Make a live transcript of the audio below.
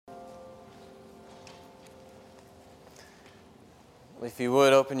If you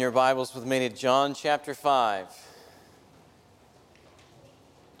would, open your Bibles with me to John chapter 5.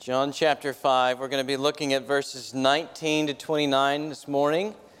 John chapter 5, we're going to be looking at verses 19 to 29 this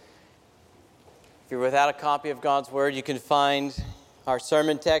morning. If you're without a copy of God's Word, you can find our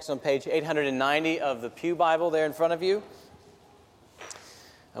sermon text on page 890 of the Pew Bible there in front of you.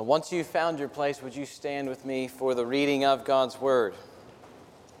 Once you've found your place, would you stand with me for the reading of God's Word?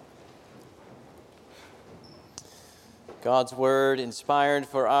 God's Word inspired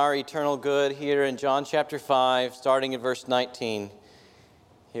for our eternal good here in John chapter 5, starting at verse 19.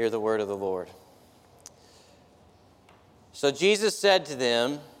 Hear the word of the Lord. So Jesus said to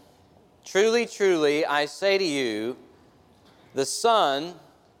them, "Truly, truly, I say to you, the Son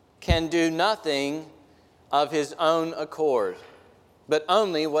can do nothing of his own accord, but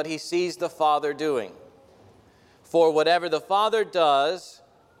only what he sees the Father doing. For whatever the Father does,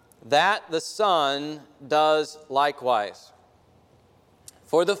 that the Son does likewise.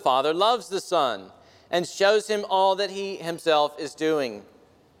 For the Father loves the Son and shows him all that he himself is doing.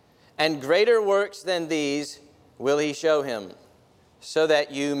 And greater works than these will he show him, so that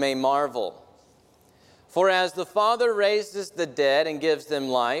you may marvel. For as the Father raises the dead and gives them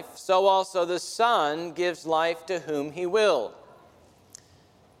life, so also the Son gives life to whom he will.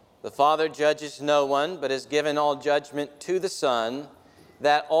 The Father judges no one, but has given all judgment to the Son,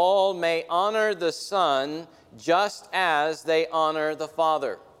 that all may honor the Son just as they honor the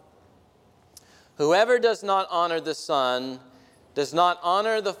Father. Whoever does not honor the Son does not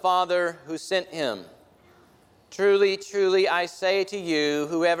honor the Father who sent him. Truly, truly, I say to you,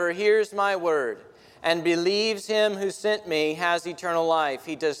 whoever hears my word and believes him who sent me has eternal life.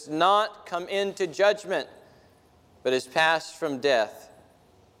 He does not come into judgment, but is passed from death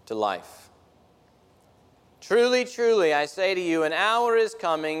to life. Truly, truly, I say to you, an hour is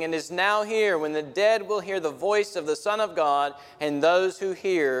coming and is now here when the dead will hear the voice of the Son of God, and those who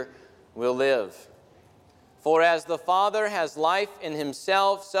hear will live. For as the Father has life in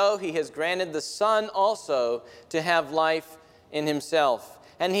himself, so he has granted the Son also to have life in himself.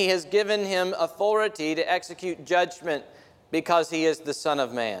 And he has given him authority to execute judgment, because he is the Son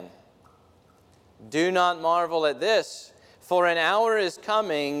of Man. Do not marvel at this, for an hour is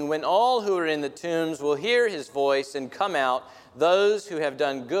coming when all who are in the tombs will hear his voice and come out, those who have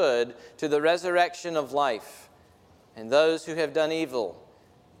done good to the resurrection of life, and those who have done evil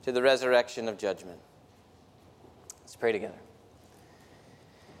to the resurrection of judgment." Let's pray together.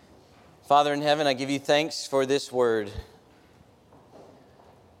 Father in heaven, I give you thanks for this word.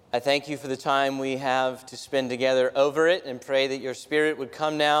 I thank you for the time we have to spend together over it, and pray that your Spirit would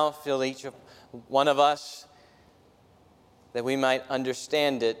come now, fill each one of us, that we might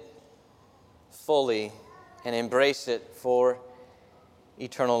understand it fully and embrace it for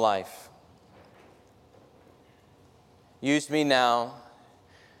eternal life. Use me now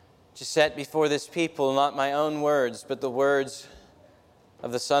to set before this people not my own words, but the words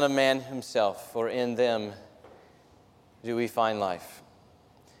of the Son of Man himself, for in them do we find life.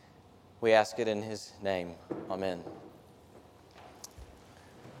 We ask it in his name. Amen.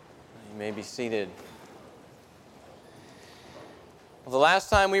 You may be seated. Well, the last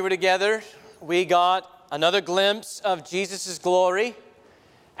time we were together, we got another glimpse of Jesus' glory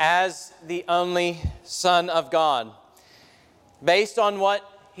as the only Son of God. Based on what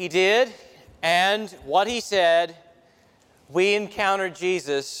he did and what he said, we encountered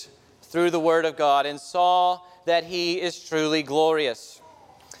Jesus through the Word of God and saw that he is truly glorious.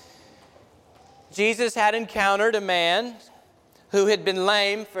 Jesus had encountered a man who had been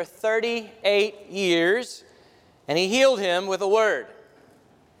lame for 38 years, and he healed him with a word.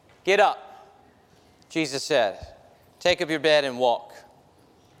 "Get up," Jesus said. "Take up your bed and walk."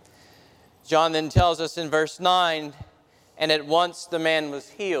 John then tells us in verse 9, "And at once the man was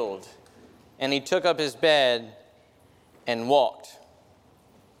healed, and he took up his bed and walked."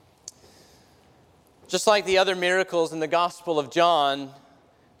 Just like the other miracles in the Gospel of John,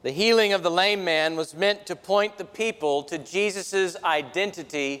 the healing of the lame man was meant to point the people to Jesus'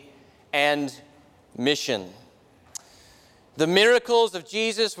 identity and mission. The miracles of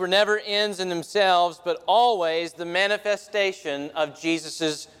Jesus were never ends in themselves, but always the manifestation of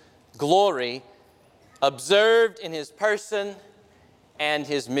Jesus' glory, observed in his person and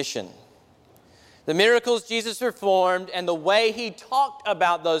his mission. The miracles Jesus performed and the way he talked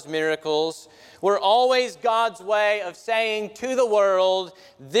about those miracles were always God's way of saying to the world,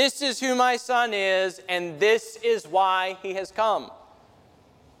 "This is who my Son is, and this is why he has come."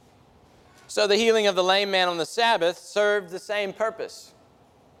 So the healing of the lame man on the Sabbath served the same purpose.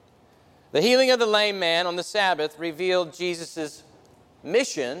 The healing of the lame man on the Sabbath revealed Jesus'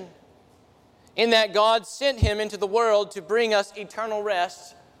 mission in that God sent him into the world to bring us eternal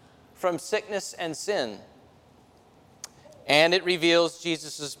rest from sickness and sin. And it reveals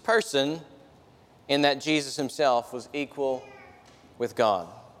Jesus' person in that Jesus himself was equal with God.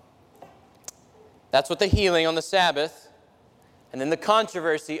 That's what the healing on the Sabbath and then the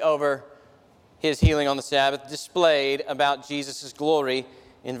controversy over his healing on the Sabbath displayed about Jesus' glory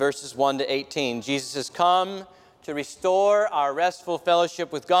in verses 1 to 18. Jesus has come to restore our restful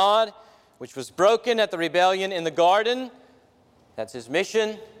fellowship with God, which was broken at the rebellion in the garden. That's his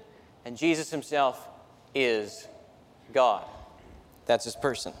mission. And Jesus himself is God. That's his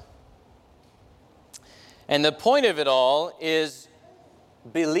person. And the point of it all is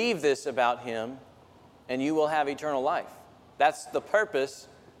believe this about him and you will have eternal life. That's the purpose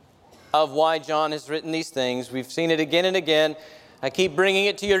of why John has written these things. We've seen it again and again. I keep bringing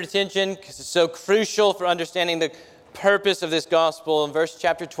it to your attention because it's so crucial for understanding the purpose of this gospel. In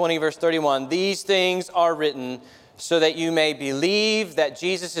chapter 20, verse 31, these things are written so that you may believe that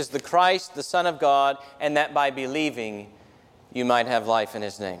Jesus is the Christ, the Son of God, and that by believing you might have life in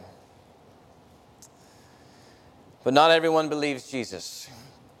his name. But not everyone believes Jesus.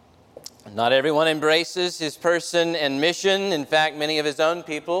 Not everyone embraces his person and mission. In fact, many of his own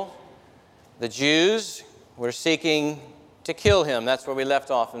people, the Jews, were seeking to kill him. That's where we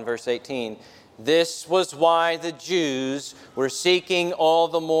left off in verse 18. This was why the Jews were seeking all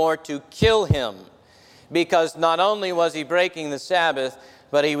the more to kill him, because not only was he breaking the Sabbath,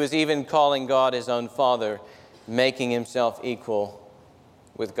 but he was even calling God his own Father, making himself equal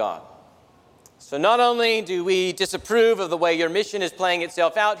with God. So not only do we disapprove of the way your mission is playing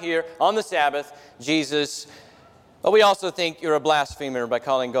itself out here on the Sabbath, Jesus, but we also think you're a blasphemer by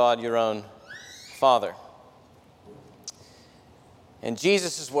calling God your own Father. And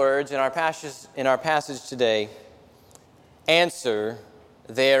Jesus' words in our passage today answer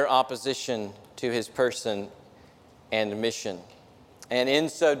their opposition to his person and mission. And in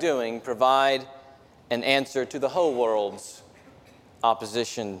so doing, provide an answer to the whole world's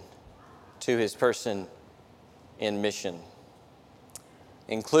opposition to his person and mission,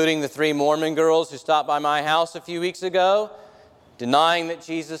 including the 3 Mormon girls who stopped by my house a few weeks ago, denying that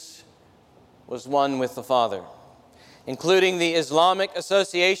Jesus was one with the Father, including the Islamic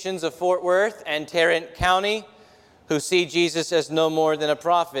associations of Fort Worth and Tarrant County, who see Jesus as no more than a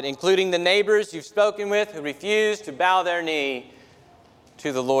prophet, including the neighbors you've spoken with who refuse to bow their knee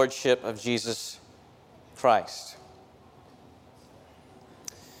to the lordship of Jesus Christ.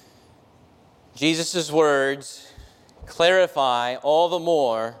 Jesus' words clarify all the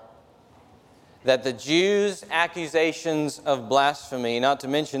more that the Jews' accusations of blasphemy, not to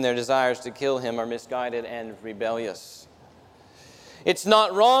mention their desires to kill him, are misguided and rebellious. It's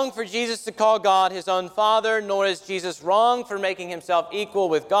not wrong for Jesus to call God his own Father, nor is Jesus wrong for making himself equal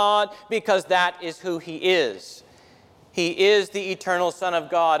with God, because that is who he is. He is the eternal Son of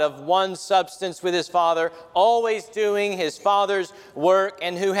God, of one substance with his Father, always doing his Father's work,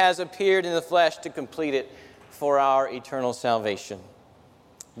 and who has appeared in the flesh to complete it for our eternal salvation.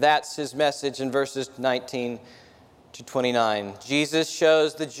 That's his message in verses 19 to 29. Jesus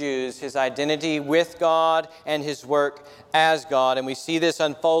shows the Jews his identity with God and his work as God, and we see this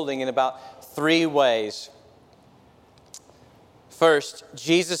unfolding in about 3 ways. First,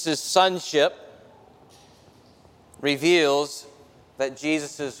 Jesus' sonship reveals that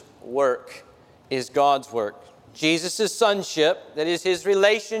Jesus' work is God's work. Jesus' sonship, that is his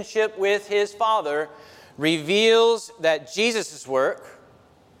relationship with his Father, reveals that Jesus' work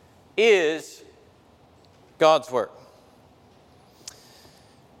is God's work.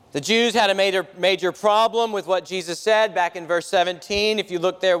 The Jews had a major problem with what Jesus said back in verse 17, if you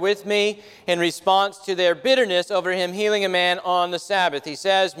look there with me, in response to their bitterness over him healing a man on the Sabbath. He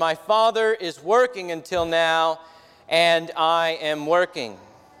says, "My Father is working until now, and I am working."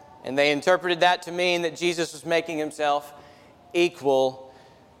 And they interpreted that to mean that Jesus was making himself equal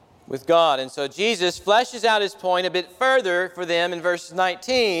with God. And so Jesus fleshes out his point a bit further for them in verse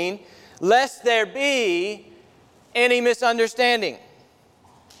 19, lest there be any misunderstanding.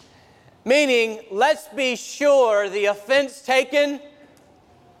 Meaning, let's be sure the offense taken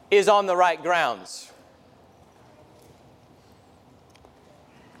is on the right grounds.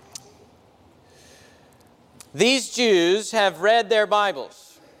 These Jews have read their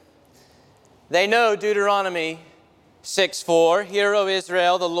Bibles. They know Deuteronomy 6:4, "Hear, O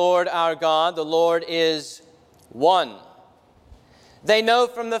Israel, the Lord our God, the Lord is one." They know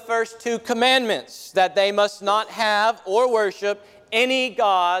from the first 2 commandments that they must not have or worship any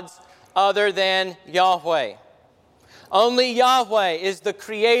gods other than Yahweh. Only Yahweh is the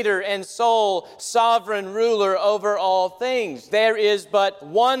creator and sole sovereign ruler over all things. There is but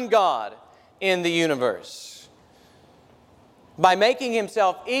one God, in the universe. By making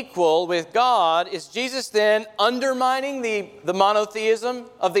himself equal with God, is Jesus then undermining the monotheism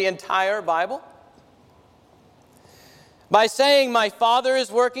of the entire Bible? By saying, my Father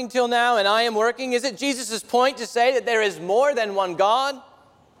is working till now and I am working, is it Jesus' point to say that there is more than one God?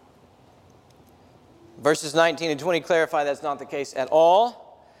 Verses 19 and 20 clarify that's not the case at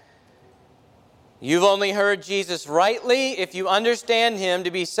all. You've only heard Jesus rightly if you understand him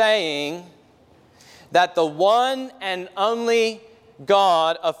to be saying that the one and only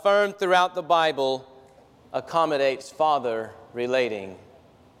God affirmed throughout the Bible accommodates Father relating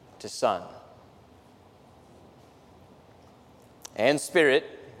to Son. And Spirit,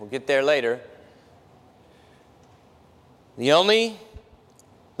 we'll get there later. The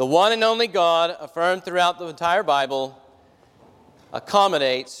one and only God affirmed throughout the entire Bible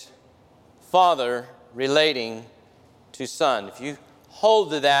accommodates Father relating to Son. If you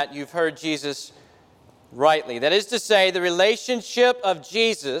hold to that, you've heard Jesus rightly. That is to say, the relationship of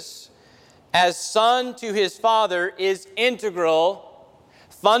Jesus as Son to his Father is integral,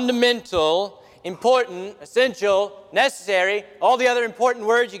 fundamental, important, essential, necessary, all the other important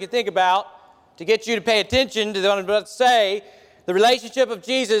words you can think about to get you to pay attention to what I'm about to say. The relationship of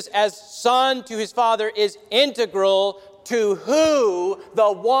Jesus as Son to his Father is integral to who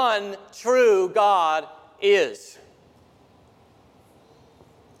the one true God is.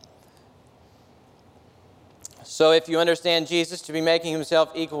 So if you understand Jesus to be making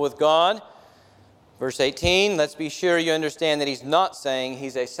himself equal with God, verse 18, let's be sure you understand that he's not saying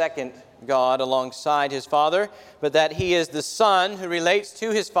he's a second God alongside his Father, but that he is the Son who relates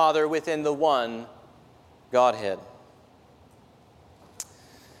to his Father within the one Godhead.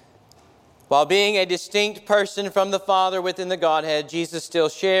 While being a distinct person from the Father within the Godhead, Jesus still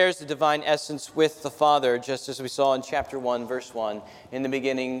shares the divine essence with the Father, just as we saw in chapter 1, verse 1. In the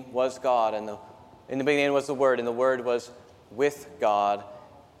beginning was God, and in the beginning was the Word, and the Word was with God,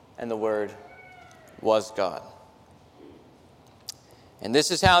 and the Word was God. And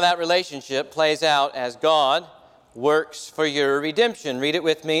this is how that relationship plays out as God works for your redemption. Read it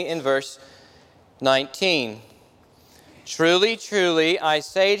with me in verse 19. Truly, truly, I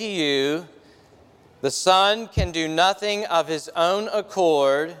say to you, the Son can do nothing of his own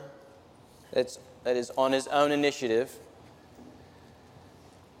accord, that is on his own initiative,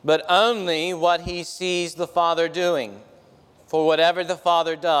 but only what he sees the Father doing. For whatever the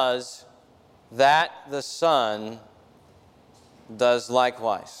Father does, that the Son does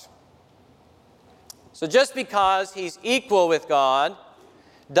likewise. So just because he's equal with God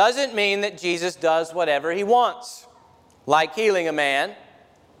doesn't mean that Jesus does whatever he wants, like healing a man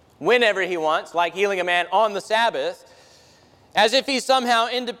whenever he wants, like healing a man on the Sabbath, as if he's somehow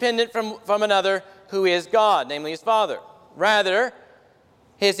independent from another who is God, namely his Father. Rather,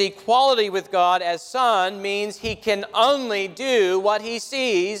 his equality with God as Son means he can only do what he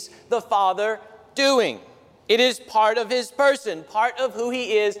sees the Father doing. It is part of his person, part of who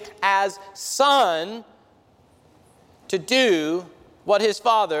he is as Son, to do what his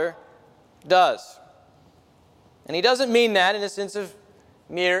Father does. And he doesn't mean that in a sense of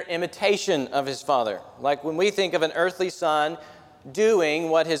mere imitation of his Father, like when we think of an earthly son doing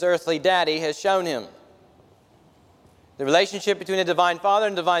what his earthly daddy has shown him. The relationship between a divine Father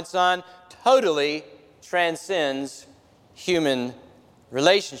and a divine Son totally transcends human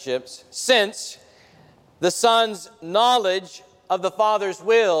relationships, since the Son's knowledge of the Father's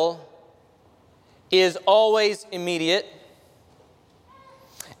will is always immediate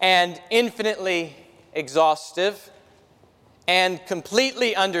and infinitely exhaustive and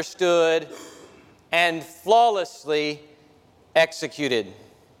completely understood and flawlessly executed.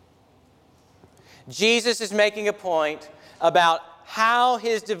 Jesus is making a point about how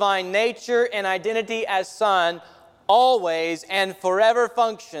his divine nature and identity as Son always and forever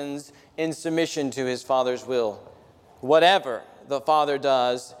functions in submission to his Father's will. Whatever the Father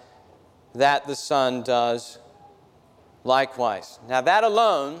does, that the Son does likewise. Now that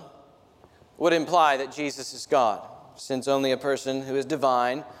alone would imply that Jesus is God, since only a person who is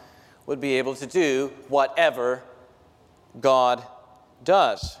divine would be able to do whatever God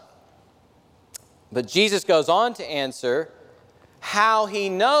does. But Jesus goes on to answer how he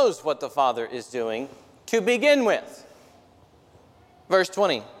knows what the Father is doing to begin with. Verse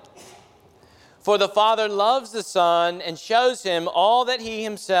 20. For the Father loves the Son and shows him all that he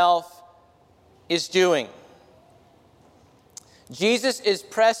himself is doing. Jesus is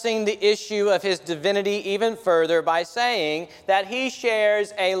pressing the issue of his divinity even further by saying that he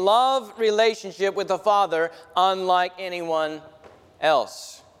shares a love relationship with the Father unlike anyone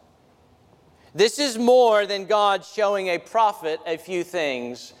else. This is more than God showing a prophet a few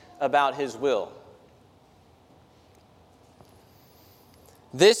things about His will.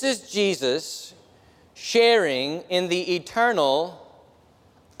 This is Jesus sharing in the eternal,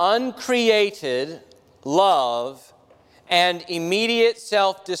 uncreated love and immediate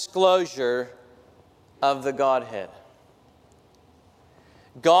self-disclosure of the Godhead.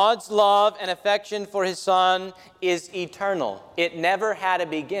 God's love and affection for His Son is eternal. It never had a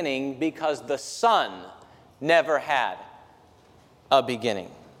beginning because the Son never had a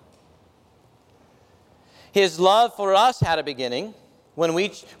beginning. His love for us had a beginning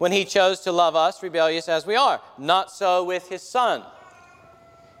when He chose to love us, rebellious as we are. Not so with His Son.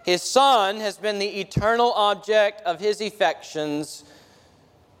 His Son has been the eternal object of His affections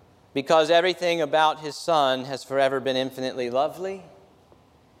because everything about His Son has forever been infinitely lovely,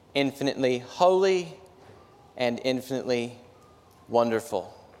 infinitely holy, and infinitely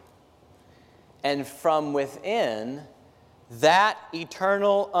wonderful. And from within that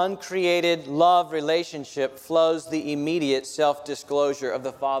eternal, uncreated love relationship flows the immediate self-disclosure of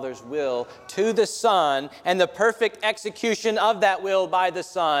the Father's will to the Son and the perfect execution of that will by the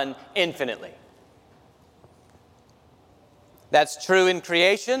Son infinitely. That's true in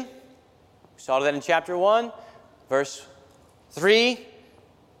creation. We saw that in chapter 1, verse 3.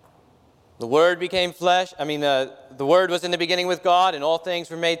 The Word became flesh. The Word was in the beginning with God, and all things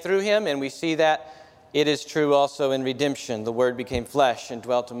were made through Him. And we see that it is true also in redemption. The Word became flesh and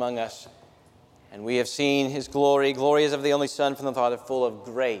dwelt among us. And we have seen His glory. Glory is of the only Son from the Father, full of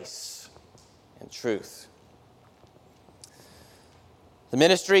grace and truth. The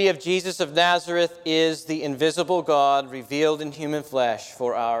ministry of Jesus of Nazareth is the invisible God revealed in human flesh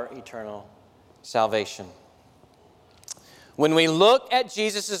for our eternal salvation. When we look at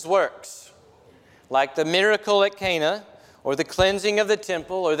Jesus' works, like the miracle at Cana, or the cleansing of the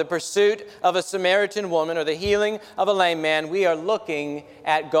temple, or the pursuit of a Samaritan woman, or the healing of a lame man, we are looking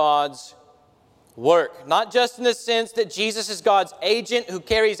at God's work. Not just in the sense that Jesus is God's agent who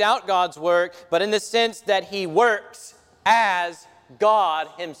carries out God's work, but in the sense that He works as God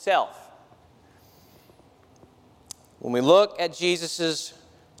Himself. When we look at Jesus'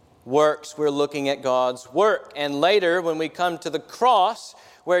 works, we're looking at God's work. And later, when we come to the cross,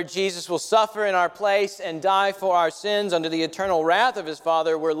 where Jesus will suffer in our place and die for our sins under the eternal wrath of His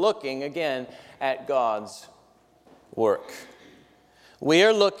Father, we're looking again at God's work. We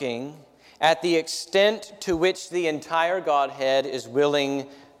are looking at the extent to which the entire Godhead is willing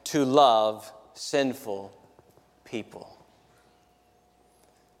to love sinful people.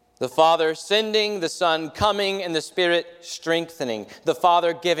 The Father sending, the Son coming, and the Spirit strengthening. The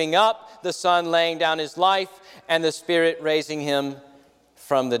Father giving up, the Son laying down His life, and the Spirit raising Him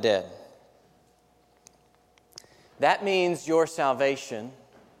from the dead. That means your salvation,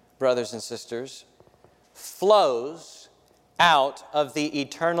 brothers and sisters, flows out of the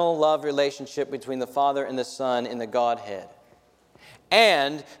eternal love relationship between the Father and the Son in the Godhead,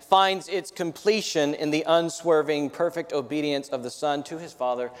 and finds its completion in the unswerving, perfect obedience of the Son to His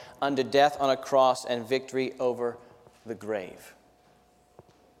Father unto death on a cross and victory over the grave.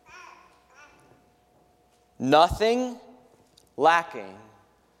 Nothing lacking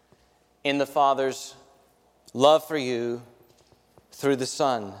in the Father's love for you through the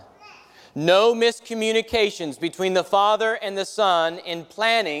Son. No miscommunications between the Father and the Son in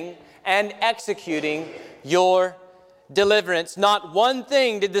planning and executing your deliverance. Not one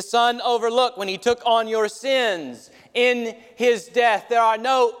thing did the Son overlook when He took on your sins in His death. There are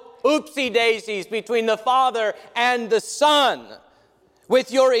no oopsie daisies between the Father and the Son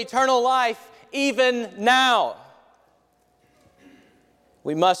with your eternal life even now.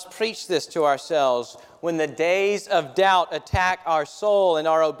 We must preach this to ourselves when the days of doubt attack our soul and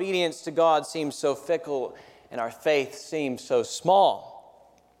our obedience to God seems so fickle and our faith seems so small.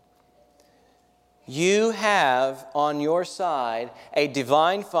 You have on your side a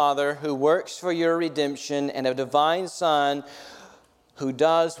divine Father who works for your redemption and a divine Son who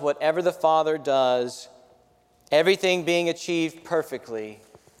does whatever the Father does, everything being achieved perfectly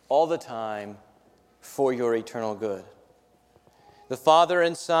all the time for your eternal good. The Father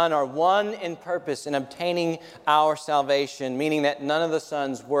and Son are one in purpose in obtaining our salvation, meaning that none of the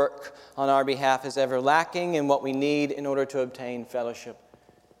Son's work on our behalf is ever lacking in what we need in order to obtain fellowship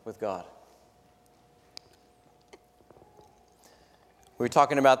with God. We were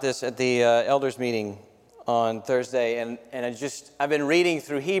talking about this at the elders meeting on Thursday, and I've been reading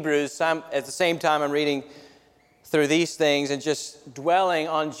through Hebrews. At the same time, I'm reading through these things and just dwelling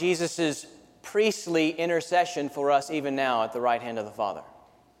on Jesus' priestly intercession for us even now at the right hand of the Father.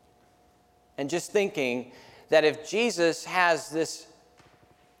 And just thinking that if Jesus has this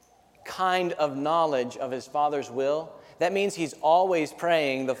kind of knowledge of his Father's will, that means he's always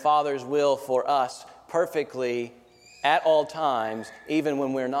praying the Father's will for us perfectly at all times, even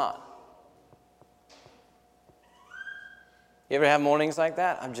when we're not. You ever have mornings like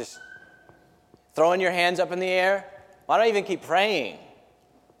that? I'm just throwing your hands up in the air. Why don't I even keep praying?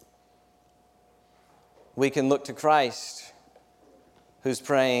 We can look to Christ, who's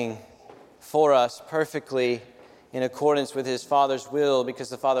praying for us perfectly in accordance with his Father's will, because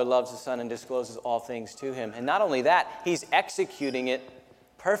the Father loves the Son and discloses all things to him. And not only that, he's executing it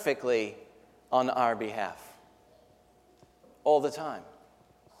perfectly on our behalf all the time.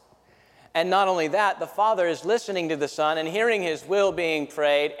 And not only that, the Father is listening to the Son and hearing his will being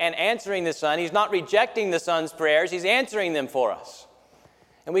prayed and answering the Son. He's not rejecting the Son's prayers. He's answering them for us.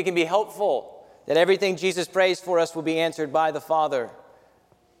 And we can be hopeful that everything Jesus prays for us will be answered by the Father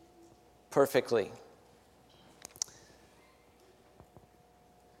perfectly.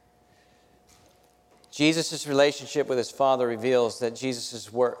 Jesus' relationship with his Father reveals that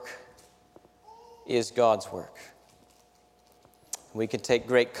Jesus' work is God's work. We can take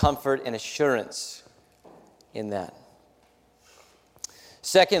great comfort and assurance in that.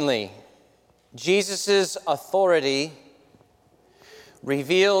 Secondly, Jesus' authority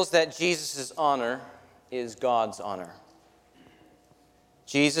reveals that Jesus' honor is God's honor.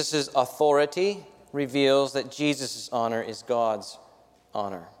 Jesus' authority reveals that Jesus' honor is God's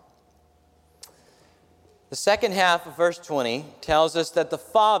honor. The second half of verse 20 tells us that the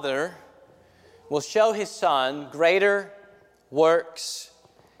Father will show his Son greater works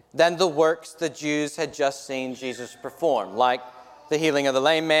than the works the Jews had just seen Jesus perform, like the healing of the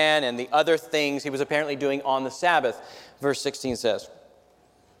lame man and the other things he was apparently doing on the Sabbath. Verse 16 says,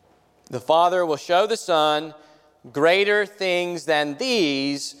 the Father will show the Son greater things than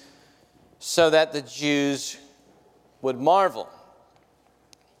these, so that the Jews would marvel.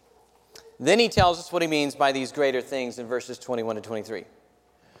 Then he tells us what he means by these greater things in verses 21 to 23.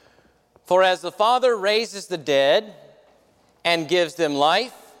 For as the Father raises the dead and gives them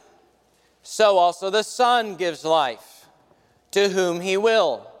life, so also the Son gives life to whom he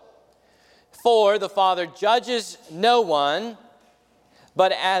will. For the Father judges no one,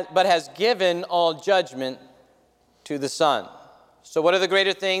 but has given all judgment to the Son. So what are the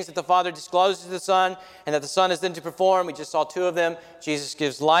greater things that the Father discloses to the Son and that the Son is then to perform? We just saw two of them. Jesus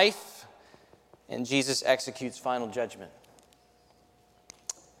gives life, and Jesus executes final judgment.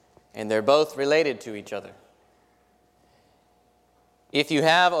 And they're both related to each other. If you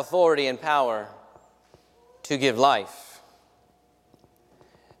have authority and power to give life,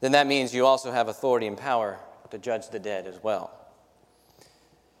 then that means you also have authority and power to judge the dead as well.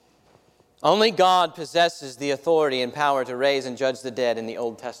 Only God possesses the authority and power to raise and judge the dead in the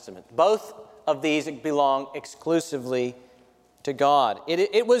Old Testament. Both of these belong exclusively to God.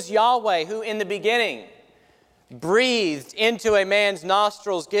 It was Yahweh who in the beginning breathed into a man's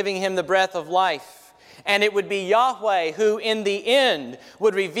nostrils, giving him the breath of life. And it would be Yahweh who in the end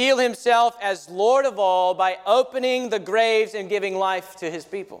would reveal himself as Lord of all by opening the graves and giving life to his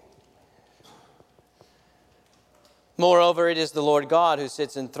people. Moreover, it is the Lord God who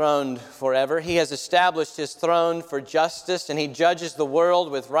sits enthroned forever. He has established his throne for justice, and he judges the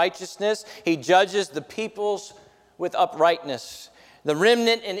world with righteousness. He judges the peoples with uprightness. The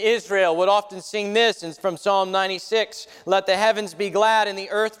remnant in Israel would often sing this from Psalm 96. Let the heavens be glad and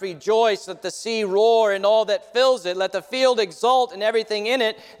the earth rejoice. Let the sea roar and all that fills it. Let the field exult and everything in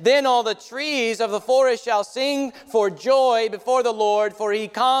it. Then all the trees of the forest shall sing for joy before the Lord, for he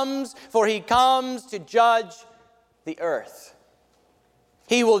comes to judge the earth.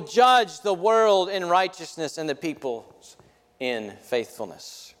 He will judge the world in righteousness and the peoples in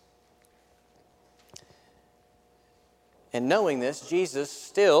faithfulness. And knowing this, Jesus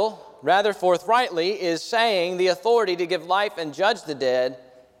still, rather forthrightly, is saying the authority to give life and judge the dead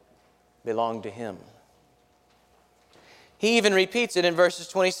belonged to him. He even repeats it in verses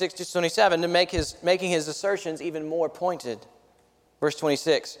 26 to 27 to making his assertions even more pointed. Verse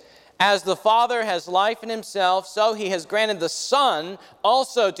 26, as the Father has life in himself, so he has granted the Son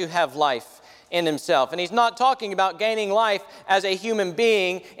also to have life in himself. And he's not talking about gaining life as a human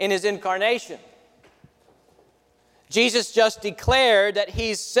being in his incarnation. Jesus just declared that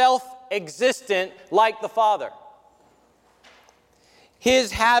he's self-existent like the Father.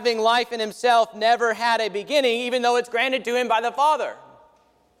 His having life in himself never had a beginning, even though it's granted to him by the Father.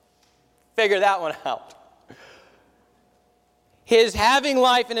 Figure that one out. His having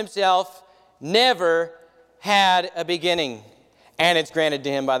life in himself never had a beginning, and it's granted to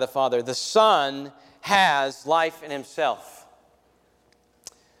him by the Father. The Son has life in himself.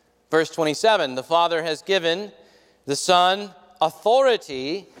 Verse 27, the Father has given the Son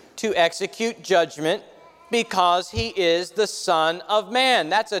authority to execute judgment because he is the Son of Man.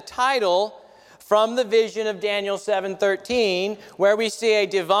 That's a title from the vision of Daniel 7:13, where we see a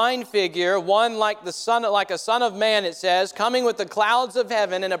divine figure, one like a son of man, it says, coming with the clouds of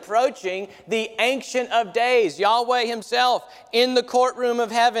heaven and approaching the Ancient of Days, Yahweh himself, in the courtroom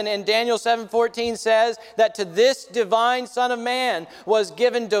of heaven. And Daniel 7:14 says that to this divine Son of Man was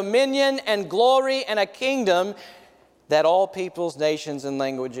given dominion and glory and a kingdom that all peoples, nations, and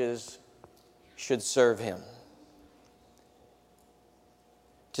languages should serve him.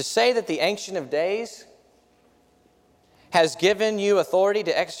 To say that the Ancient of Days has given you authority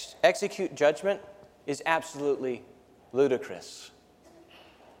to execute judgment is absolutely ludicrous.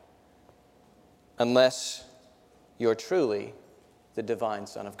 Unless you're truly the divine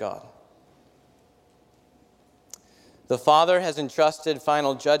Son of God. The Father has entrusted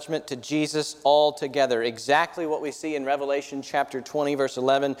final judgment to Jesus altogether. Exactly what we see in Revelation chapter 20, verse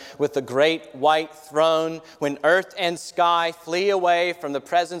 11, with the great white throne, when earth and sky flee away from the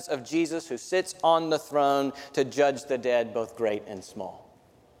presence of Jesus who sits on the throne to judge the dead, both great and small.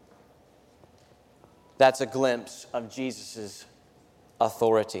 That's a glimpse of Jesus'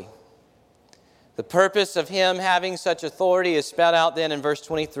 authority. The purpose of him having such authority is spelled out then in verse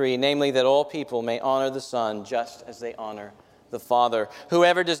 23, namely that all people may honor the Son just as they honor the Father.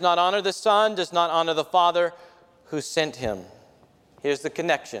 Whoever does not honor the Son does not honor the Father who sent him. Here's the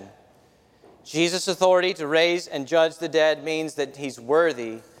connection. Jesus' authority to raise and judge the dead means that he's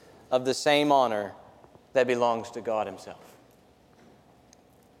worthy of the same honor that belongs to God himself.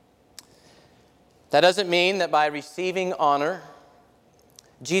 That doesn't mean that by receiving honor,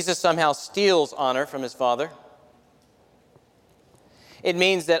 Jesus somehow steals honor from his Father. It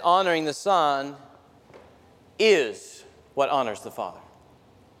means that honoring the Son is what honors the Father.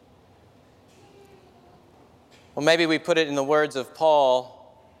 Well, maybe we put it in the words of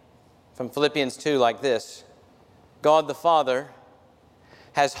Paul from Philippians 2 like this. God the Father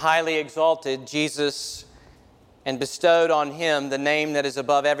has highly exalted Jesus and bestowed on him the name that is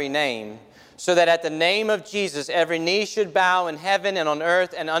above every name, so that at the name of Jesus every knee should bow in heaven and on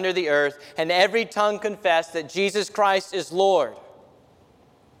earth and under the earth, and every tongue confess that Jesus Christ is Lord.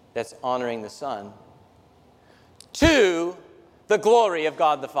 That's honoring the Son. To the glory of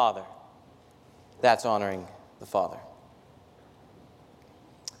God the Father. That's honoring the Father.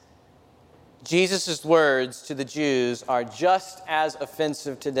 Jesus' words to the Jews are just as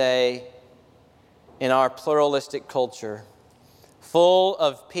offensive today in our pluralistic culture, full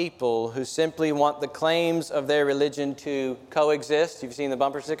of people who simply want the claims of their religion to coexist. You've seen the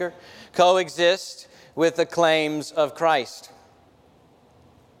bumper sticker? Coexist with the claims of Christ.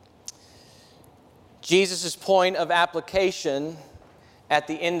 Jesus' point of application at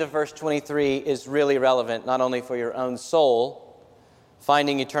the end of verse 23 is really relevant, not only for your own soul,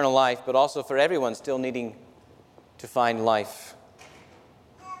 finding eternal life, but also for everyone still needing to find life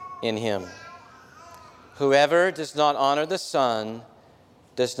in him. Whoever does not honor the Son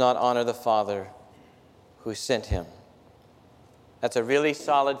does not honor the Father who sent him. That's a really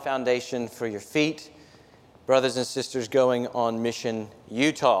solid foundation for your feet, brothers and sisters going on Mission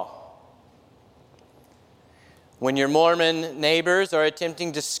Utah. When your Mormon neighbors are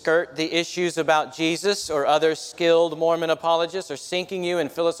attempting to skirt the issues about Jesus, or other skilled Mormon apologists are sinking you in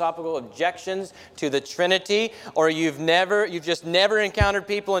philosophical objections to the Trinity, or you've just never encountered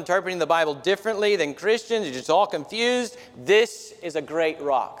people interpreting the Bible differently than Christians, you're just all confused, this is a great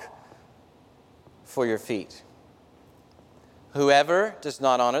rock for your feet. Whoever does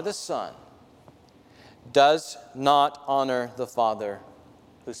not honor the Son does not honor the Father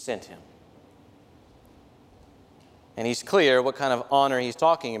who sent him. And he's clear what kind of honor he's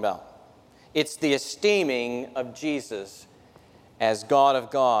talking about. It's the esteeming of Jesus as God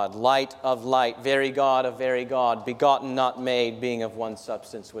of God, light of light, very God of very God, begotten, not made, being of one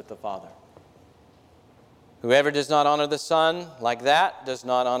substance with the Father. Whoever does not honor the Son like that does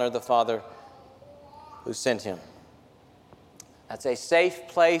not honor the Father who sent him. That's a safe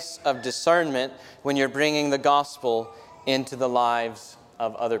place of discernment when you're bringing the gospel into the lives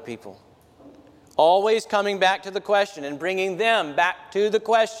of other people. Always coming back to the question and bringing them back to the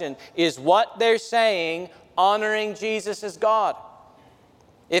question, is what they're saying honoring Jesus as God?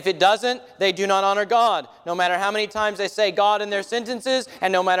 If it doesn't, they do not honor God, no matter how many times they say God in their sentences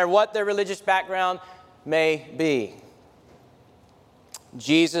and no matter what their religious background may be.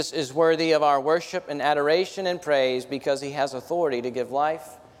 Jesus is worthy of our worship and adoration and praise because he has authority to give life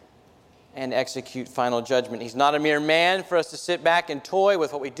and execute final judgment. He's not a mere man for us to sit back and toy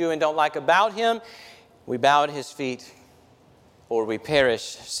with what we do and don't like about him. We bow at his feet or we perish.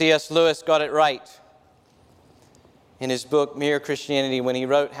 C.S. Lewis got it right in his book, Mere Christianity, when he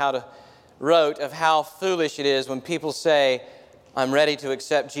wrote of how foolish it is when people say, I'm ready to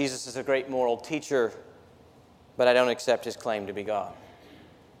accept Jesus as a great moral teacher, but I don't accept his claim to be God.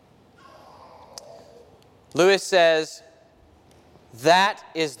 Lewis says, that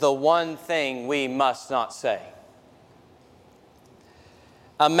is the one thing we must not say.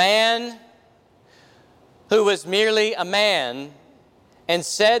 A man who was merely a man and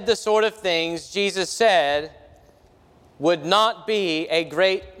said the sort of things Jesus said would not be a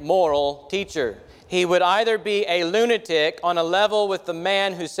great moral teacher. He would either be a lunatic on a level with the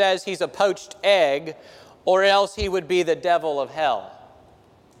man who says he's a poached egg, or else he would be the devil of hell.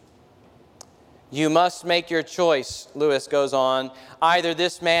 You must make your choice, Lewis goes on. Either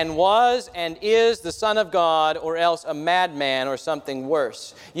this man was and is the Son of God, or else a madman or something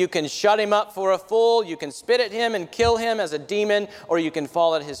worse. You can shut him up for a fool, you can spit at him and kill him as a demon, or you can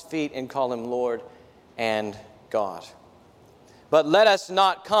fall at his feet and call him Lord and God. But let us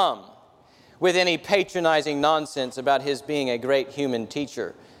not come with any patronizing nonsense about his being a great human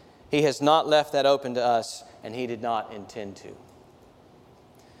teacher. He has not left that open to us, and he did not intend to.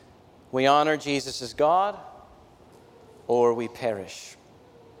 We honor Jesus as God, or we perish.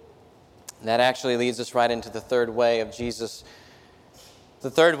 And that actually leads us right into the third way of Jesus.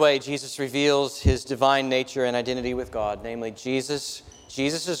 The third way Jesus reveals his divine nature and identity with God, namely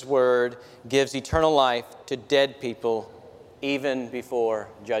Jesus' word gives eternal life to dead people even before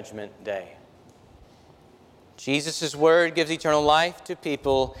Judgment Day. Jesus' word gives eternal life to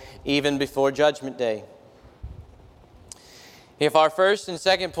people even before Judgment Day. If our first and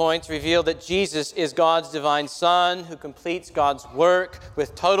second points reveal that Jesus is God's divine Son who completes God's work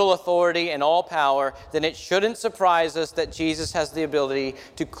with total authority and all power, then it shouldn't surprise us that Jesus has the ability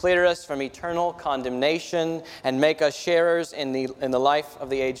to clear us from eternal condemnation and make us sharers in the life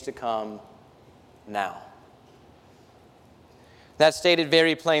of the age to come now. That's stated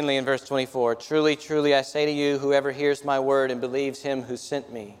very plainly in verse 24. Truly, truly, I say to you, whoever hears my word and believes him who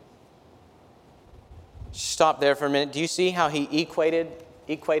sent me. Stop there for a minute. Do you see how he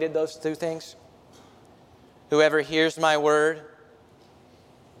equated those two things? Whoever hears my word,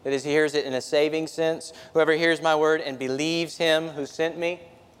 that is, he hears it in a saving sense. Whoever hears my word and believes him who sent me,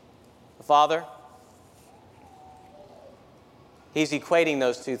 the Father. He's equating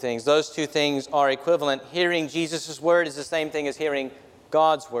those two things. Those two things are equivalent. Hearing Jesus' word is the same thing as hearing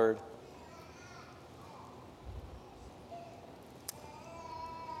God's word.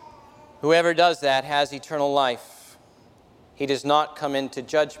 Whoever does that has eternal life. He does not come into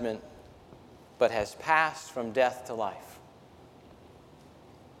judgment, but has passed from death to life.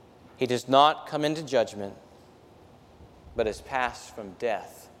 He does not come into judgment, but has passed from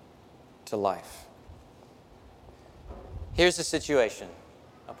death to life. Here's the situation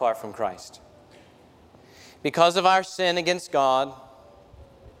apart from Christ. Because of our sin against God,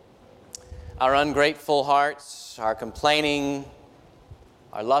 our ungrateful hearts, our complaining,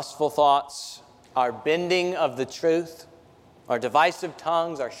 our lustful thoughts, our bending of the truth, our divisive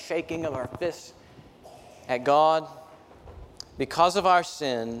tongues, our shaking of our fists at God, because of our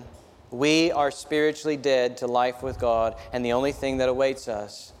sin, we are spiritually dead to life with God, and the only thing that awaits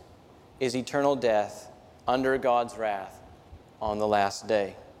us is eternal death under God's wrath on the last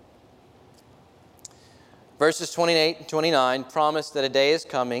day. Verses 28 and 29 promise that a day is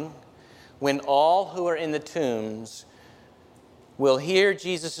coming when all who are in the tombs will hear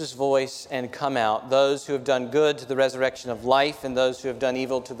Jesus' voice and come out, those who have done good to the resurrection of life and those who have done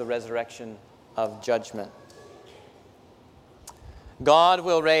evil to the resurrection of judgment. God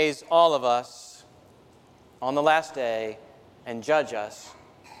will raise all of us on the last day and judge us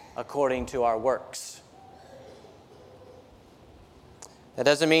according to our works. That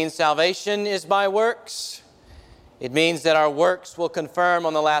doesn't mean salvation is by works. It means that our works will confirm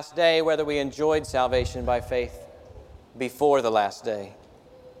on the last day whether we enjoyed salvation by faith before the last day.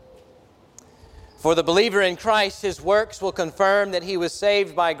 For the believer in Christ, his works will confirm that he was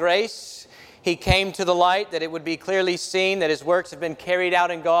saved by grace. He came to the light that it would be clearly seen that his works have been carried out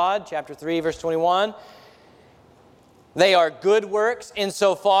in God. Chapter 3, verse 21. They are good works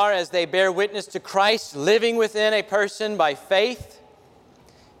insofar as they bear witness to Christ living within a person by faith.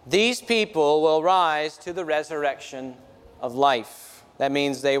 These people will rise to the resurrection of life. That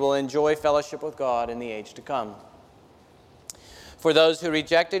means they will enjoy fellowship with God in the age to come. For those who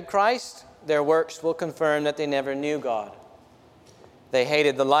rejected Christ, their works will confirm that they never knew God. They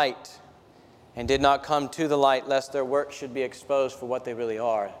hated the light and did not come to the light lest their works should be exposed for what they really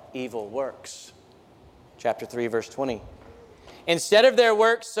are, evil works. Chapter 3, verse 20. Instead of their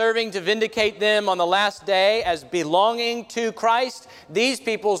works serving to vindicate them on the last day as belonging to Christ, these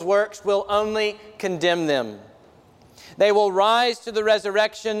people's works will only condemn them. They will rise to the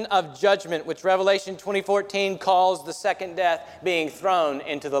resurrection of judgment, which Revelation 20:14 calls the second death, being thrown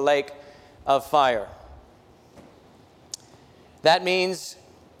into the lake of fire. That means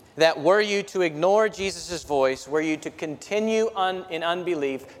that were you to ignore Jesus' voice, were you to continue in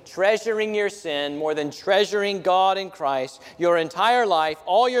unbelief, treasuring your sin more than treasuring God in Christ, your entire life,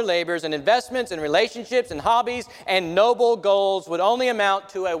 all your labors and investments and relationships and hobbies and noble goals would only amount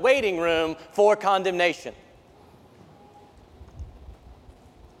to a waiting room for condemnation.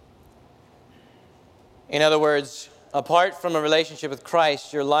 In other words, apart from a relationship with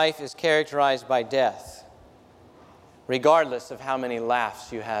Christ, your life is characterized by death, regardless of how many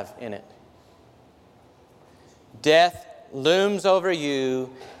laughs you have in it. Death looms over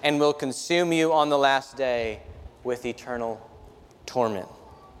you and will consume you on the last day with eternal torment.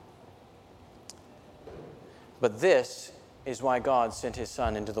 But this is why God sent His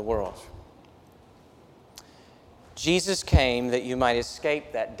Son into the world. Jesus came that you might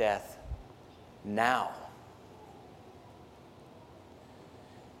escape that death now.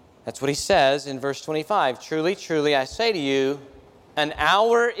 That's what He says in verse 25. Truly, truly, I say to you, an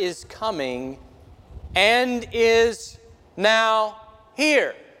hour is coming and is now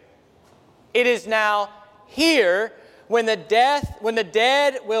here. It is now here when the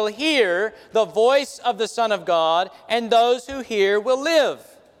dead will hear the voice of the Son of God, and those who hear will live.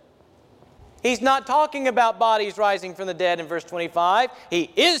 He's not talking about bodies rising from the dead in verse 25. He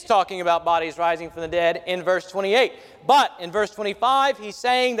is talking about bodies rising from the dead in verse 28. But in verse 25, He's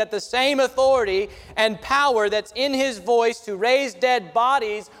saying that the same authority and power that's in His voice to raise dead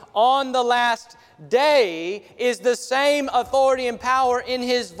bodies on the last day is the same authority and power in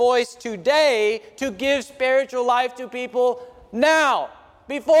His voice today to give spiritual life to people now,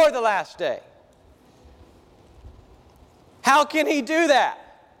 before the last day. How can He do that?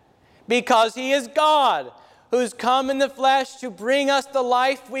 Because He is God, who's come in the flesh to bring us the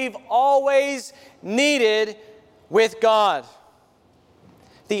life we've always needed with God.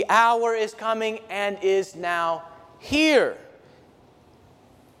 The hour is coming and is now here.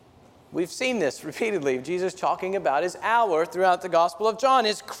 We've seen this repeatedly, Jesus talking about His hour throughout the Gospel of John.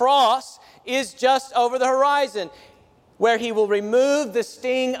 His cross is just over the horizon, where He will remove the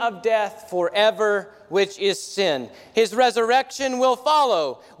sting of death forever, which is sin. His resurrection will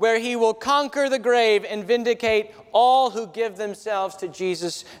follow, where He will conquer the grave and vindicate all who give themselves to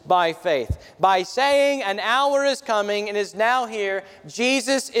Jesus by faith. By saying an hour is coming and is now here,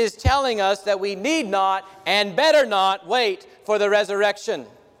 Jesus is telling us that we need not and better not wait for the resurrection.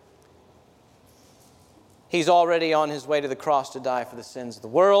 He's already on His way to the cross to die for the sins of the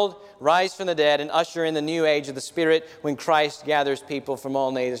world, rise from the dead, and usher in the new age of the Spirit when Christ gathers people from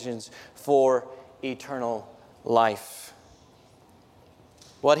all nations for eternal life.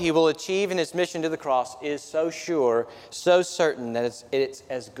 What He will achieve in His mission to the cross is so sure, so certain that it's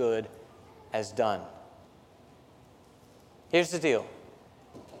as good as done. Here's the deal.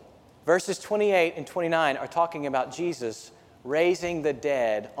 Verses 28 and 29 are talking about Jesus raising the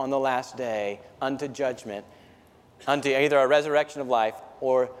dead on the last day unto judgment, unto either a resurrection of life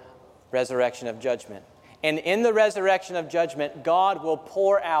or resurrection of judgment. And in the resurrection of judgment, God will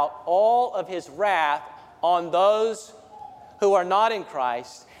pour out all of His wrath on those who are not in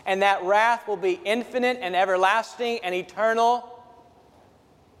Christ, and that wrath will be infinite and everlasting and eternal.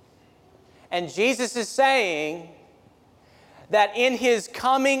 And Jesus is saying that in His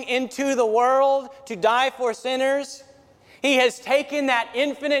coming into the world to die for sinners, He has taken that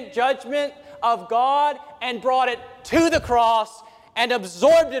infinite judgment of God and brought it to the cross and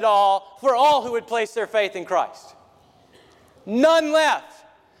absorbed it all for all who would place their faith in Christ. None left,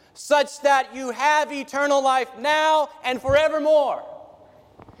 such that you have eternal life now and forevermore.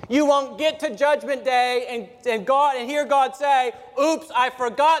 You won't get to Judgment Day and hear God say, oops, I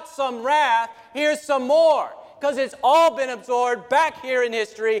forgot some wrath, here's some more. Because it's all been absorbed back here in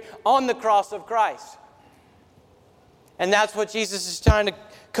history on the cross of Christ. And that's what Jesus is trying to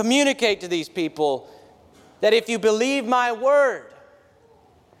communicate to these people, that if you believe my word,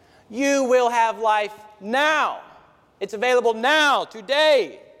 you will have life now. It's available now,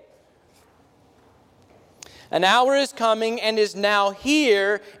 today. An hour is coming and is now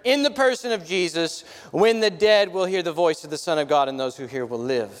here in the person of Jesus, when the dead will hear the voice of the Son of God, and those who hear will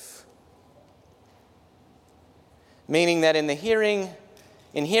live. Meaning that in hearing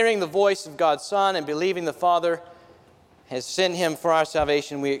the voice of God's Son and believing the Father has sent Him for our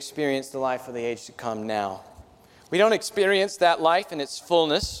salvation, we experience the life of the age to come now. We don't experience that life in its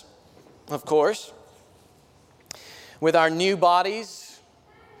fullness, of course, with our new bodies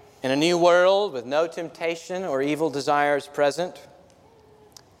in a new world with no temptation or evil desires present.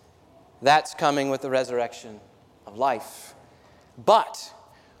 That's coming with the resurrection of life. But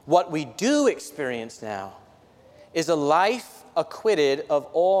what we do experience now is a life acquitted of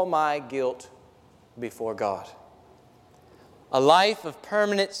all my guilt before God. A life of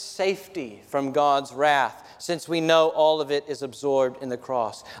permanent safety from God's wrath, since we know all of it is absorbed in the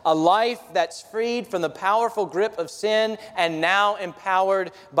cross. A life that's freed from the powerful grip of sin and now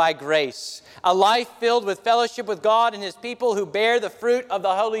empowered by grace. A life filled with fellowship with God and His people who bear the fruit of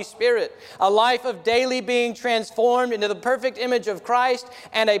the Holy Spirit. A life of daily being transformed into the perfect image of Christ,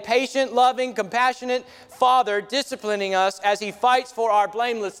 and a patient, loving, compassionate Father disciplining us as He fights for our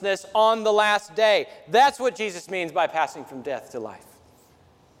blamelessness on the last day. That's what Jesus means by passing from death to life.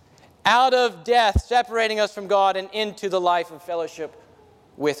 Out of death, separating us from God, and into the life of fellowship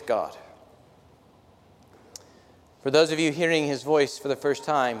with God. For those of you hearing His voice for the first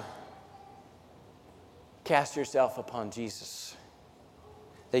time, cast yourself upon Jesus,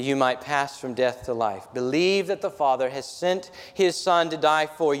 that you might pass from death to life. Believe that the Father has sent His Son to die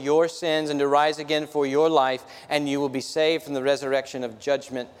for your sins and to rise again for your life, and you will be saved from the resurrection of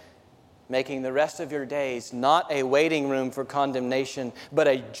judgment, making the rest of your days not a waiting room for condemnation, but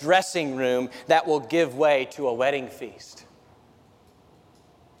a dressing room that will give way to a wedding feast.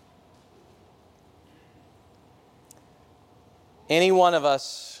 Any one of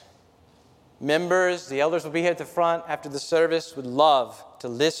us, members, the elders will be here at the front after the service, would love to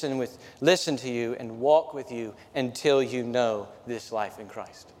listen to you and walk with you until you know this life in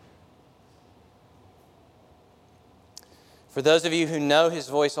Christ. For those of you who know His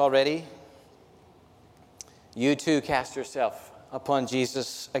voice already, you too cast yourself upon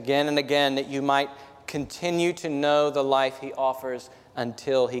Jesus again and again, that you might continue to know the life He offers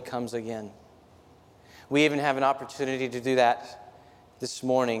until He comes again. We even have an opportunity to do that this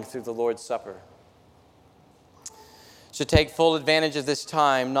morning through the Lord's Supper. So take full advantage of this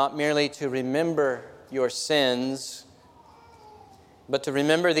time, not merely to remember your sins, but to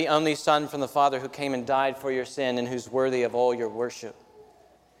remember the only Son from the Father who came and died for your sin and who's worthy of all your worship.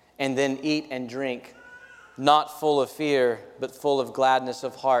 And then eat and drink, not full of fear, but full of gladness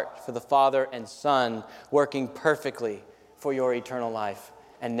of heart for the Father and Son working perfectly for your eternal life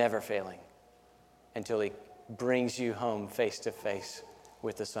and never failing until He brings you home face to face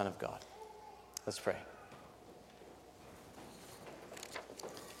with the Son of God. Let's pray.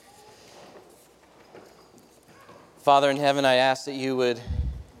 Father in heaven, I ask that you would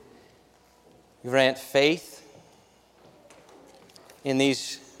grant faith in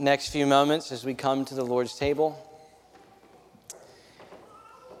these next few moments as we come to the Lord's table,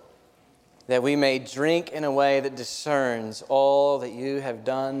 that we may drink in a way that discerns all that you have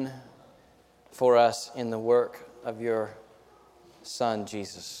done for us in the work of your Son,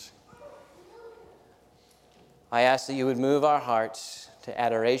 Jesus. I ask that you would move our hearts to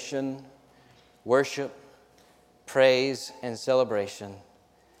adoration, worship, praise, and celebration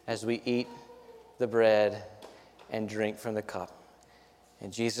as we eat the bread and drink from the cup.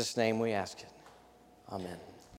 In Jesus' name we ask it. Amen.